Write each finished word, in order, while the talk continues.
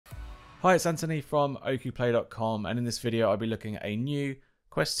Hi, it's Anthony from okuplay.com, and in this video I'll be looking at a new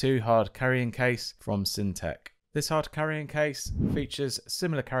Quest 2 hard carrying case from Syntech. This hard carrying case features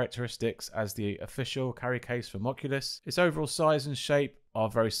similar characteristics as the official carry case from Oculus. Its overall size and shape are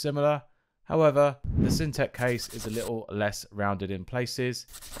very similar. However, the Syntech case is a little less rounded in places,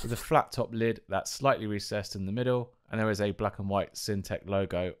 with a flat top lid that's slightly recessed in the middle, and there is a black and white Syntech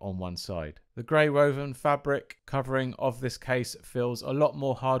logo on one side. The grey woven fabric covering of this case feels a lot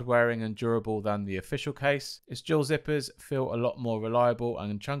more hard wearing and durable than the official case. Its dual zippers feel a lot more reliable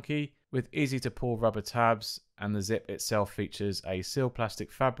and chunky, with easy to pull rubber tabs, and the zip itself features a sealed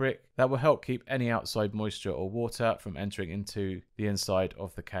plastic fabric that will help keep any outside moisture or water from entering into the inside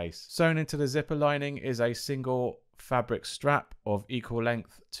of the case. Sewn into the zipper lining is a single fabric strap of equal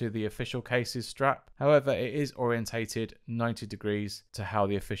length to the official case's strap. However, it is orientated 90 degrees to how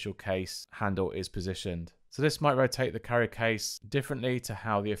the official case handle is positioned. So this might rotate the carry case differently to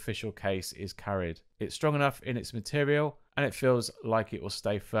how the official case is carried. It's strong enough in its material, and it feels like it will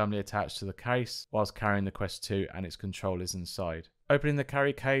stay firmly attached to the case whilst carrying the Quest 2 and its controllers inside. Opening the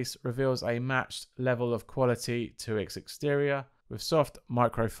carry case reveals a matched level of quality to its exterior, with soft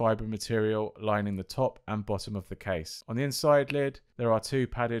microfiber material lining the top and bottom of the case. On the inside lid, there are two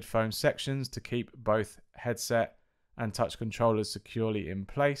padded foam sections to keep both headset and touch controllers securely in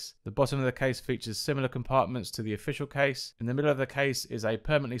place. The bottom of the case features similar compartments to the official case. In the middle of the case is a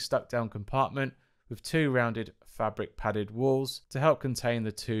permanently stuck down compartment with two rounded fabric padded walls to help contain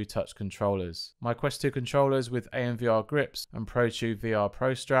the two touch controllers. My Quest 2 controllers with AMVR grips and ProTube VR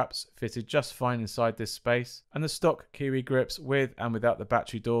Pro straps fitted just fine inside this space, and the stock Kiwi grips with and without the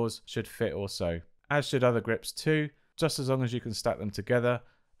battery doors should fit also, as should other grips too, just as long as you can stack them together,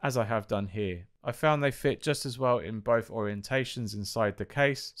 as I have done here. I found they fit just as well in both orientations inside the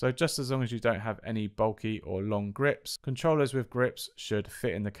case, so just as long as you don't have any bulky or long grips, controllers with grips should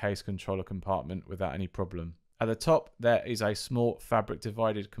fit in the case controller compartment without any problem. At the top, there is a small fabric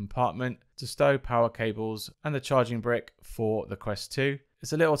divided compartment to stow power cables and the charging brick for the Quest 2.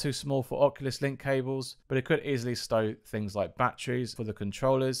 It's a little too small for Oculus Link cables, but it could easily stow things like batteries for the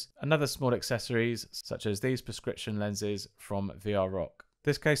controllers and other small accessories such as these prescription lenses from VR Rock.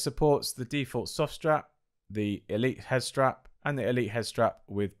 This case supports the default soft strap, the Elite head strap, and the Elite head strap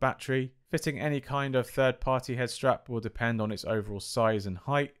with battery. Fitting any kind of third-party head strap will depend on its overall size and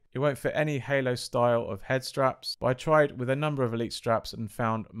height. It won't fit any Halo style of head straps, but I tried with a number of Elite straps and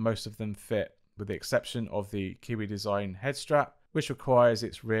found most of them fit, with the exception of the Kiwi design head strap, which requires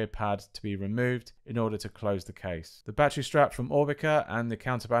its rear pad to be removed in order to close the case. The battery strap from Orbica and the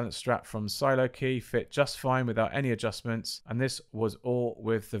counterbalance strap from Silo Key fit just fine without any adjustments, and this was all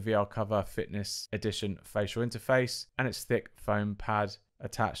with the VR Cover Fitness Edition facial interface and its thick foam pad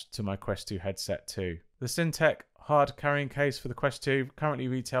attached to my Quest 2 headset too. The Syntech hard carrying case for the Quest 2 currently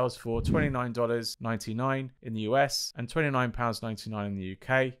retails for $29.99 in the US and £29.99 in the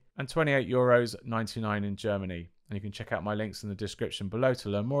UK and €28.99 in Germany. And you can check out my links in the description below to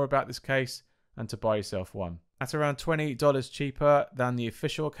learn more about this case and to buy yourself one. At around $20 cheaper than the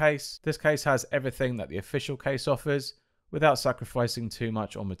official case, this case has everything that the official case offers without sacrificing too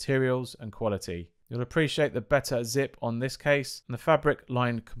much on materials and quality. You'll appreciate the better zip on this case, and the fabric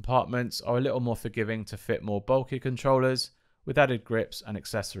lined compartments are a little more forgiving to fit more bulky controllers with added grips and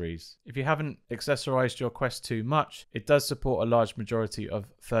accessories. If you haven't accessorized your Quest 2 much, it does support a large majority of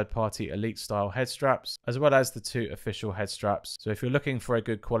third-party Elite style head straps, as well as the two official head straps. So if you're looking for a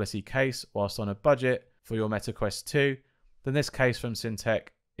good quality case whilst on a budget for your Meta Quest 2, then this case from Syntech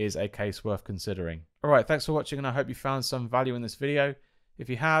is a case worth considering. Alright, thanks for watching, and I hope you found some value in this video. If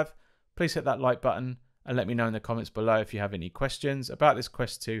you have, please hit that like button and let me know in the comments below if you have any questions about this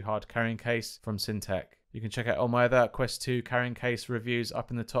Quest 2 hard carrying case from Syntech. You can check out all my other Quest 2 carrying case reviews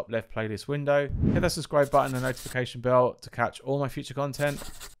up in the top left playlist window. Hit that subscribe button and notification bell to catch all my future content,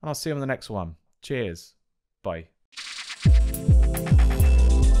 and I'll see you on the next one. Cheers. Bye.